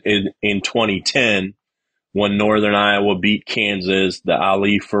one is in 2010 when Northern Iowa beat Kansas, the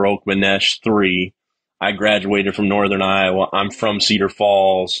Ali Farouk Manesh 3. I graduated from Northern Iowa. I'm from Cedar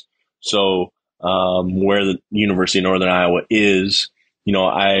Falls. So where the University of Northern Iowa is,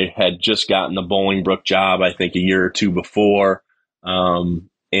 I had just gotten the Bolingbrook job, I think a year or two before. And,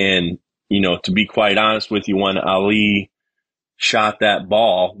 to be quite honest with you, when Ali shot that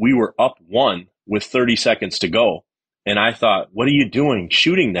ball, we were up 1 with 30 seconds to go. And I thought, what are you doing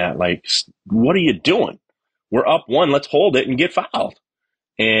shooting that? Like, what are you doing? We're up 1. Let's hold it and get fouled.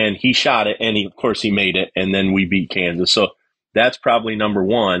 And he shot it, and of course he made it, and then we beat Kansas. So that's probably number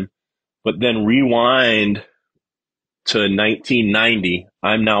 1. But then rewind to 1990.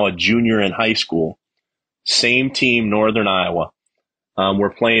 I'm now a junior in high school. Same team, Northern Iowa.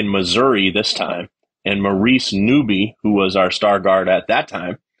 We're playing Missouri this time. And Maurice Newby, who was our star guard at that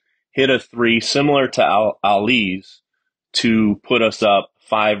time, hit a 3 similar to Ali's to put us up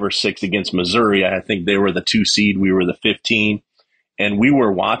 5 or 6 against Missouri. I think they were the 2 seed. We were the 15. And we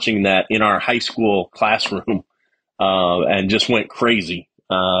were watching that in our high school classroom and just went crazy.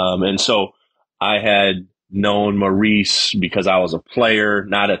 And so I had known Maurice because I was a player,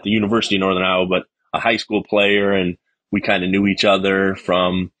 not at the University of Northern Iowa, but a high school player. And we kind of knew each other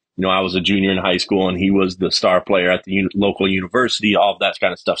from, I was a junior in high school and he was the star player at the local university, all of that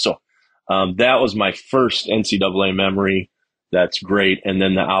kind of stuff. So that was my first NCAA memory. That's great. And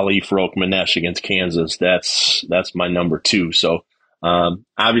then the Ali Farouk Manesh against Kansas. That's my number 2. So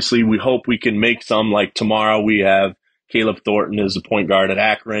obviously we hope we can make some. Like tomorrow we have Caleb Thornton as the point guard at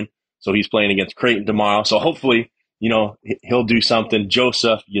Akron. So he's playing against Creighton tomorrow. So hopefully, he'll do something.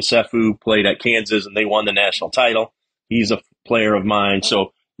 Joseph Yosefu played at Kansas and they won the national title. He's a player of mine.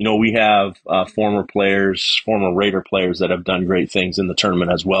 So, we have former Raider players that have done great things in the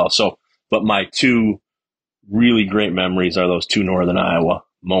tournament as well. So, but my 2 really great memories are those 2 Northern Iowa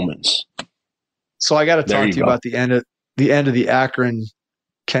moments. So I got to talk to you about the end of the Akron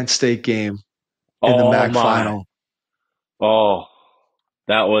Kent State game in the MAC final. Oh,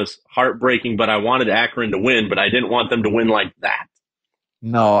 that was heartbreaking, but I wanted Akron to win, but I didn't want them to win like that.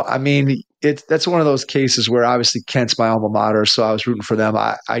 No, I mean, that's one of those cases where obviously Kent's my alma mater, so I was rooting for them.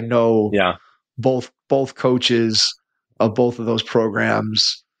 I know both coaches of both of those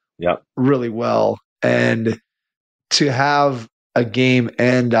programs really well. And to have a game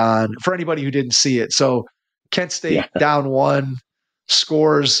end on, for anybody who didn't see it, so Kent State down 1,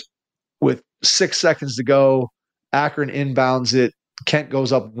 scores with 6 seconds to go. Akron inbounds it. Kent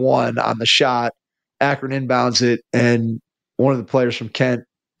goes up 1 on the shot. Akron inbounds it, and one of the players from Kent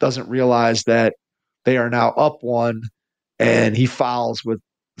doesn't realize that they are now up 1, and he fouls with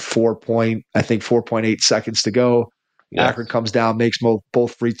 4.8 seconds to go. Yes. Akron comes down, makes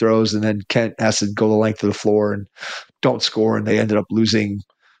both free throws, and then Kent has to go the length of the floor and don't score, and they ended up losing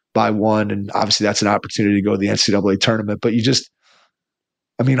by 1. And obviously that's an opportunity to go to the NCAA tournament. But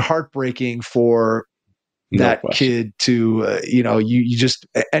heartbreaking for that kid to, you just,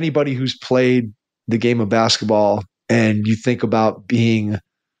 anybody who's played the game of basketball and you think about being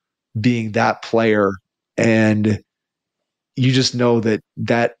that player, and you just know that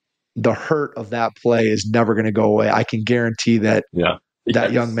the hurt of that play is never going to go away. I can guarantee that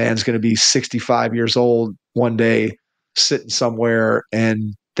that young man's going to be 65 years old one day, sitting somewhere,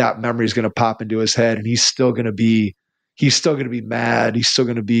 and that memory is going to pop into his head, and he's still going to be mad. He's still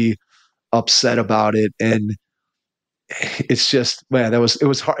going to be upset about it. And it's just, man, it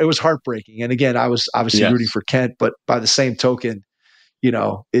was heartbreaking. And again, I was obviously rooting for Kent, but by the same token,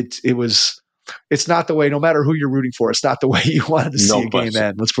 it's not the way, no matter who you're rooting for, it's not the way you wanted to see a game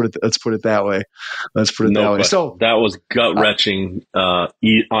end. Let's put it that way. So that was gut wrenching on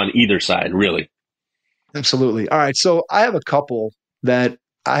either side, really. Absolutely. All right. So I have a couple that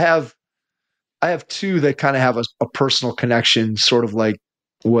I have 2 that kind of have a personal connection, sort of like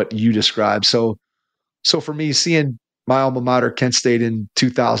what you described. So for me, seeing my alma mater, Kent State, in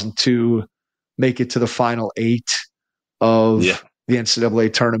 2002 make it to the Final 8 of the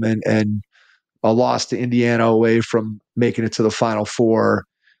NCAA tournament, and a loss to Indiana away from making it to the Final 4.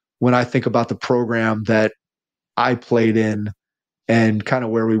 When I think about the program that I played in and kind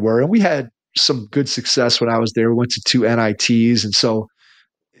of where we were, and we had some good success when I was there. We went to 2 NITs. And so,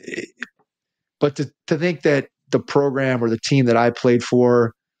 but to think that the program or the team that I played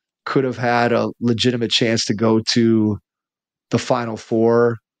for could have had a legitimate chance to go to the Final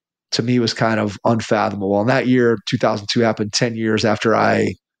 4, to me was kind of unfathomable. And that year, 2002, happened 10 years after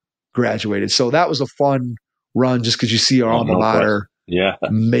I graduated. So that was a fun run, just because you see our alma mater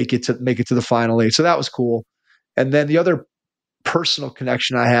make it to the Final 8. So that was cool. And then the other personal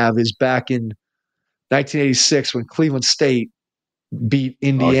connection I have is back in 1986 when Cleveland State beat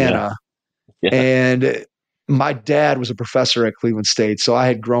Indiana. And my dad was a professor at Cleveland State, so I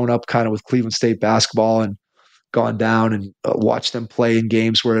had grown up kind of with Cleveland State basketball and gone down and watched them play in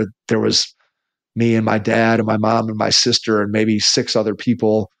games where there was me and my dad and my mom and my sister and maybe 6 other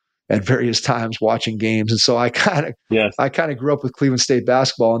people at various times watching games. And so I kind of grew up with Cleveland State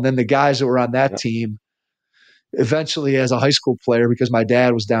basketball. And then the guys that were on that team, eventually as a high school player, because my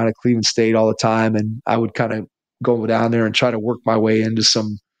dad was down at Cleveland State all the time, and I would kind of go down there and try to work my way into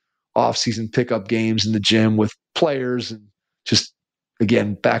some off-season pickup games in the gym with players, and just,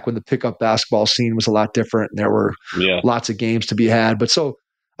 again, back when the pickup basketball scene was a lot different and there were lots of games to be had. But so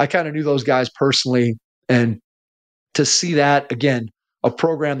I kind of knew those guys personally, and to see that, again, a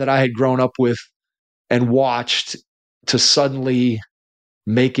program that I had grown up with and watched, to suddenly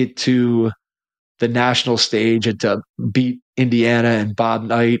make it to the national stage and to beat Indiana and Bob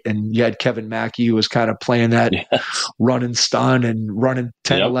Knight, and you had Kevin Mackey, who was kind of playing that run and stun and running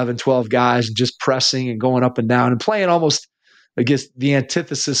 10, 11, 12 guys and just pressing and going up and down and playing almost, I guess, the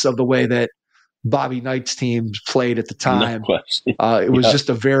antithesis of the way that Bobby Knight's teams played at the time. It was just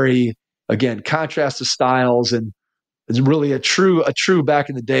a very, again, contrast of styles, and it's really a true back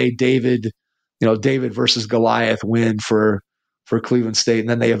in the day David versus Goliath win for Cleveland State. And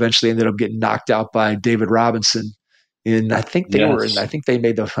then they eventually ended up getting knocked out by David Robinson. And I think they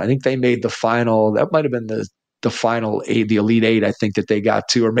made the final. That might have been the final 8, the Elite 8, I think, that they got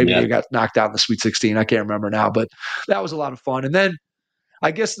to, or maybe they got knocked out in the Sweet 16. I can't remember now, but that was a lot of fun. And then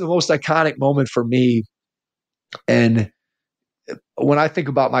I guess the most iconic moment for me, and when I think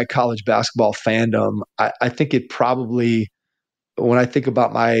about my college basketball fandom, I think it probably, when I think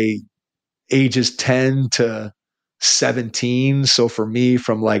about my ages 10 to 17, so for me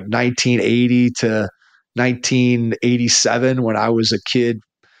from like 1980 to 1987, when I was a kid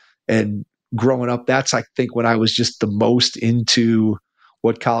and growing up, that's, I think, when I was just the most into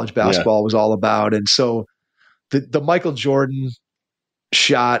what college basketball was all about. And so the Michael Jordan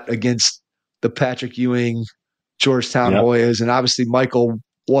shot against the Patrick Ewing Georgetown Hoyas, and obviously Michael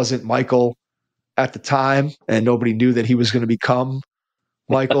wasn't Michael at the time, and nobody knew that he was going to become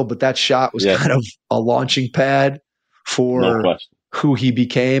Michael, but that shot was kind of a launching pad for who he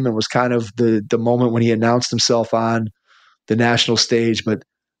became, and was kind of the moment when he announced himself on the national stage. But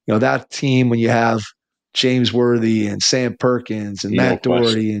that team, when you have James Worthy and Sam Perkins and Matt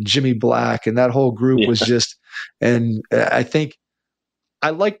Doherty and Jimmy Black, and that whole group was just, and I think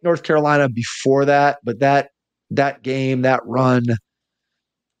I liked North Carolina before that, but that game, that run,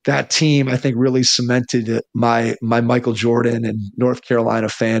 that team, I think, really cemented my Michael Jordan and North Carolina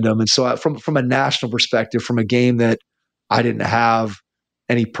fandom. And so from a national perspective, from a game that I didn't have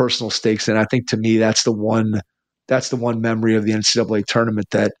any personal stakes in, I think, to me, that's the one memory of the NCAA tournament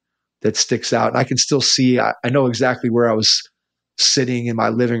that sticks out. And I can still see, I know exactly where I was sitting in my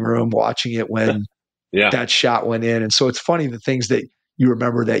living room watching it when that shot went in. And so it's funny, the things that you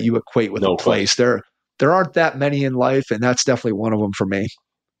remember that you equate with a place. There aren't that many in life, and that's definitely one of them for me.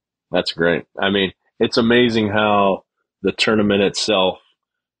 That's great. I mean, it's amazing how the tournament itself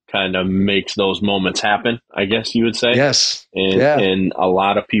kind of makes those moments happen, I guess you would say. Yes. And a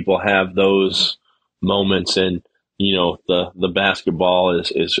lot of people have those moments, and the basketball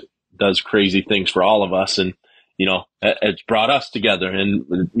is does crazy things for all of us, and it's brought us together, and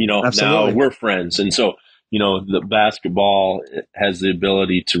now we're friends. And so the basketball has the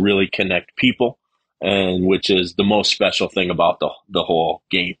ability to really connect people, and which is the most special thing about the whole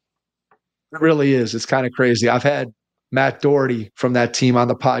game. It really is. It's kind of crazy. I've had Matt Doherty from that team on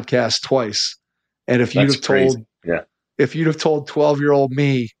the podcast twice. And if you'd have told 12-year-old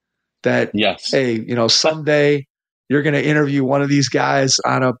me that, hey, someday you're going to interview one of these guys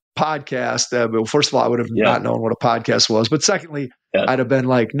on a podcast, well, first of all, I would have not known what a podcast was. But secondly, I'd have been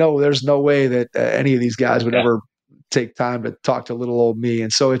like, no, there's no way that any of these guys would ever take time to talk to little old me.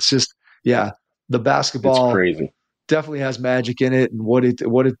 And so it's just, the basketball definitely has magic in it, and what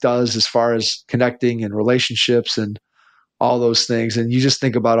it does as far as connecting and relationships and all those things. And you just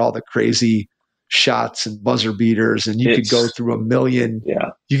think about all the crazy shots and buzzer beaters, and you could go through a million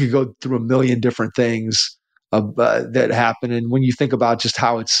different things that happen. And when you think about just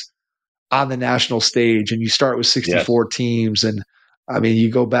how it's on the national stage, and you start with 64 teams, and I mean, you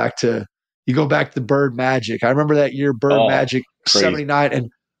go back to Bird Magic. I remember that year, Bird Magic 79, and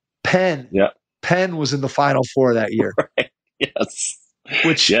Penn was in the Final Four that year. Right. Yes.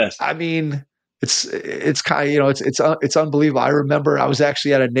 Which, I mean, it's kind of, it's unbelievable. I remember I was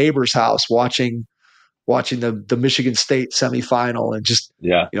actually at a neighbor's house watching the Michigan State semifinal, and just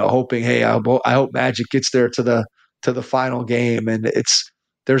hoping, hey, I hope Magic gets there to the final game. And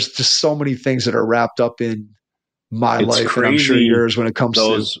there's just so many things that are wrapped up in my life, and I'm sure yours, when it comes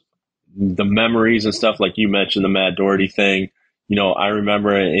to the memories and stuff, like you mentioned, the Matt Doherty thing. I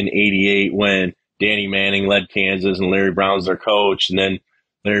remember in '88 when Danny Manning led Kansas and Larry Brown's their coach, and then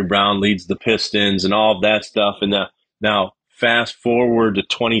Larry Brown leads the Pistons and all of that stuff. And now fast forward to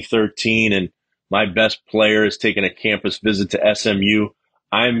 2013, and my best player is taking a campus visit to SMU.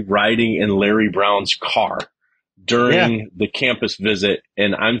 I'm riding in Larry Brown's car during the campus visit,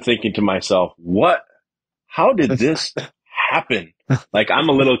 and I'm thinking to myself, how did this happen? Like, I'm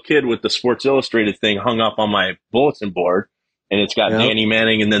a little kid with the Sports Illustrated thing hung up on my bulletin board, and it's got Danny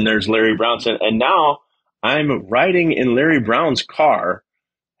Manning, and then there's Larry Brown. And now I'm riding in Larry Brown's car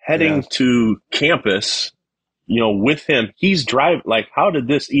heading to campus, with him. He's driving. Like, how did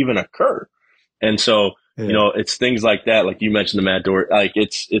this even occur? And so, it's things like that. Like you mentioned the Matt Doherty, like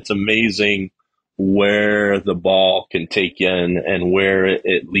it's amazing where the ball can take you and where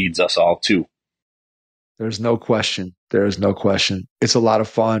it leads us all to. There's no question. There is no question. It's a lot of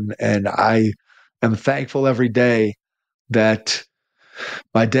fun. And I am thankful every day that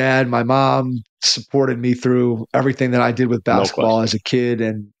my dad, my mom supported me through everything that I did with basketball as a kid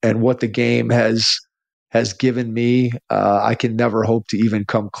and what the game has given me. I can never hope to even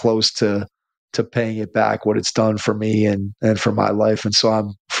come close to paying it back, what it's done for me and for my life. And so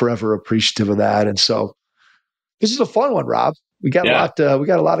I'm forever appreciative of that. And so this is a fun one, Rob. We got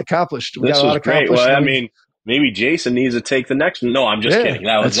a lot accomplished. This was great. Well, I mean, maybe Jason needs to take the next one. No, I'm just kidding.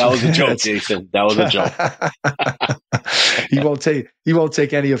 That was a joke, Jason. That was a joke. He won't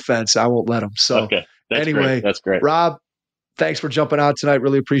take any offense. I won't let him. So okay. Anyway, that's great. Rob, thanks for jumping on tonight.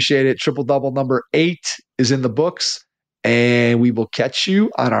 Really appreciate it. Triple-double number 8 is in the books, and we will catch you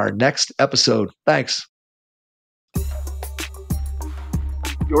on our next episode. Thanks.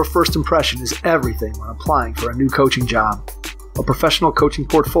 Your first impression is everything when applying for a new coaching job. A professional coaching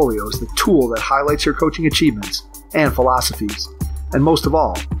portfolio is the tool that highlights your coaching achievements and philosophies, and most of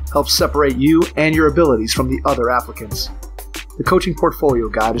all, helps separate you and your abilities from the other applicants. The Coaching Portfolio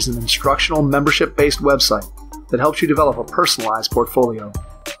Guide is an instructional membership-based website that helps you develop a personalized portfolio.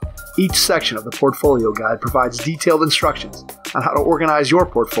 Each section of the Portfolio Guide provides detailed instructions on how to organize your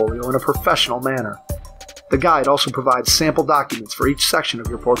portfolio in a professional manner. The guide also provides sample documents for each section of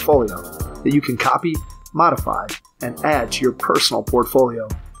your portfolio that you can copy, modify, and add to your personal portfolio.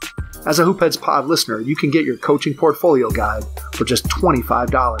 As a Hoopheads Pod listener, you can get your Coaching Portfolio Guide for just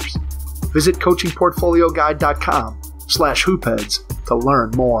 $25. Visit coachingportfolioguide.com/hoopheads to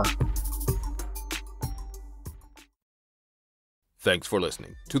learn more. Thanks for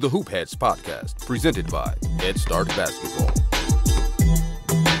listening to the Hoopheads podcast, presented by Head Start Basketball.